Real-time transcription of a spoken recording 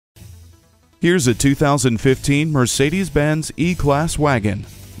Here's a 2015 Mercedes-Benz E-Class wagon.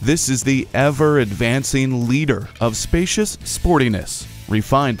 This is the ever-advancing leader of spacious sportiness,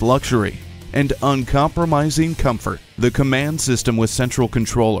 refined luxury, and uncompromising comfort. The command system with central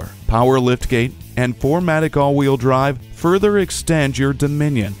controller, power liftgate, and 4MATIC all-wheel drive further extend your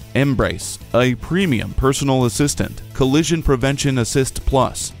dominion. Embrace a premium personal assistant, Collision Prevention Assist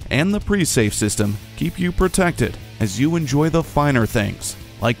Plus, and the pre-safe system keep you protected as you enjoy the finer things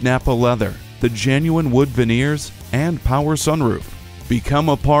like Nappa leather, the genuine wood veneers, and power sunroof. Become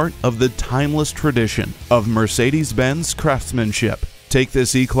a part of the timeless tradition of Mercedes-Benz craftsmanship. Take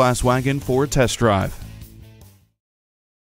this E-Class wagon for a test drive.